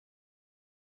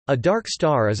A dark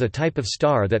star is a type of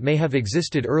star that may have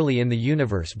existed early in the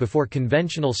universe before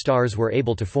conventional stars were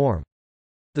able to form.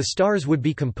 The stars would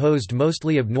be composed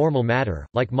mostly of normal matter,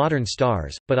 like modern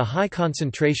stars, but a high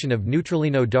concentration of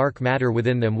neutralino dark matter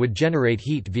within them would generate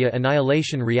heat via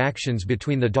annihilation reactions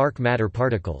between the dark matter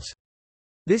particles.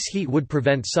 This heat would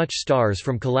prevent such stars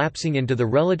from collapsing into the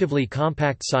relatively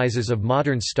compact sizes of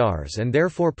modern stars and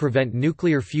therefore prevent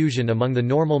nuclear fusion among the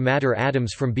normal matter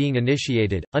atoms from being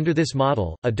initiated. Under this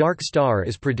model, a dark star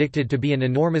is predicted to be an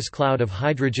enormous cloud of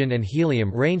hydrogen and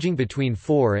helium ranging between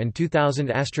 4 and 2000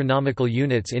 astronomical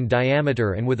units in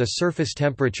diameter and with a surface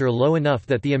temperature low enough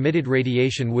that the emitted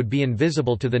radiation would be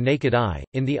invisible to the naked eye.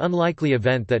 In the unlikely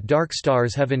event that dark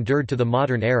stars have endured to the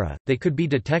modern era, they could be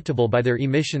detectable by their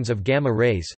emissions of gamma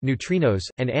rays, neutrinos,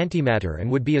 and antimatter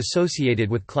and would be associated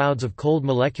with clouds of cold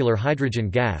molecular hydrogen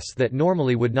gas that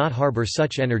normally would not harbor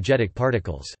such energetic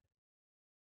particles.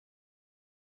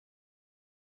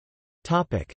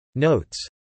 Notes.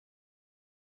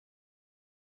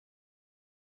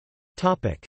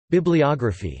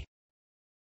 Bibliography.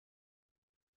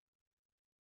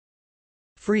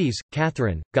 Fries,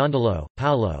 Catherine, Gondolo,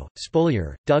 Paolo,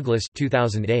 Spoliar, Douglas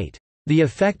 2008. The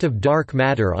Effect of Dark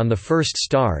Matter on the First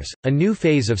Stars, A New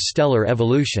Phase of Stellar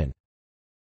Evolution.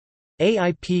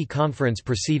 AIP Conference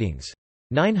Proceedings.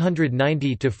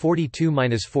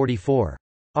 990-42-44.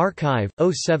 Archive,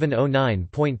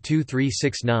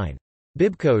 0709.2369.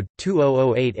 Bibcode,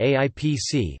 2008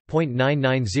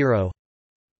 AIPC.990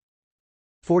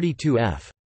 42F.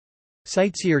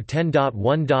 CiteSeer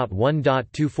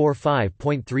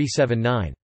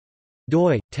 10.1.1.245.379.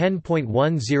 doi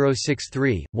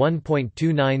 10.1063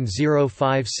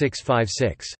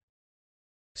 1.29055656.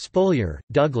 Spoliar,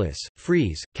 Douglas,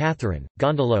 Fries, Catherine,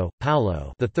 Gondolo,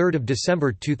 Paolo. The 3rd of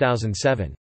December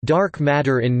 2007. Dark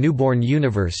Matter in Newborn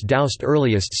Universe Doused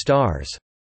Earliest Stars.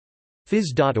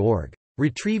 Phys.org.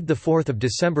 Retrieved the 4th of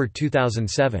December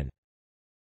 2007.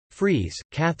 Fries,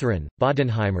 Catherine,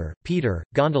 Bodenheimer, Peter,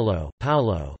 Gondolo,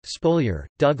 Paolo, Spoliar,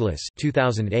 Douglas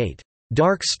 2008.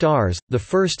 Dark stars, the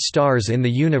first stars in the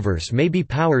universe may be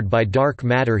powered by dark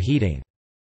matter heating.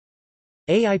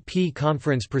 AIP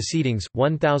Conference Proceedings,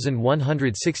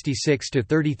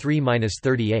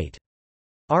 1166-33-38.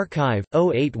 Archive,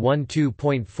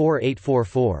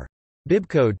 0812.4844.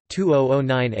 Bibcode,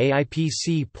 2009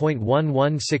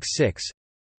 AIPC.1166.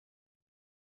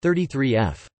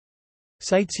 33F.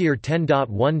 CiteSeer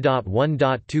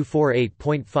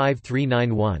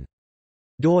 10.1.1.248.5391.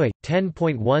 doi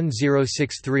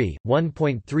 10.1063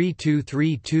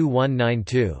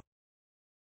 1.32322192.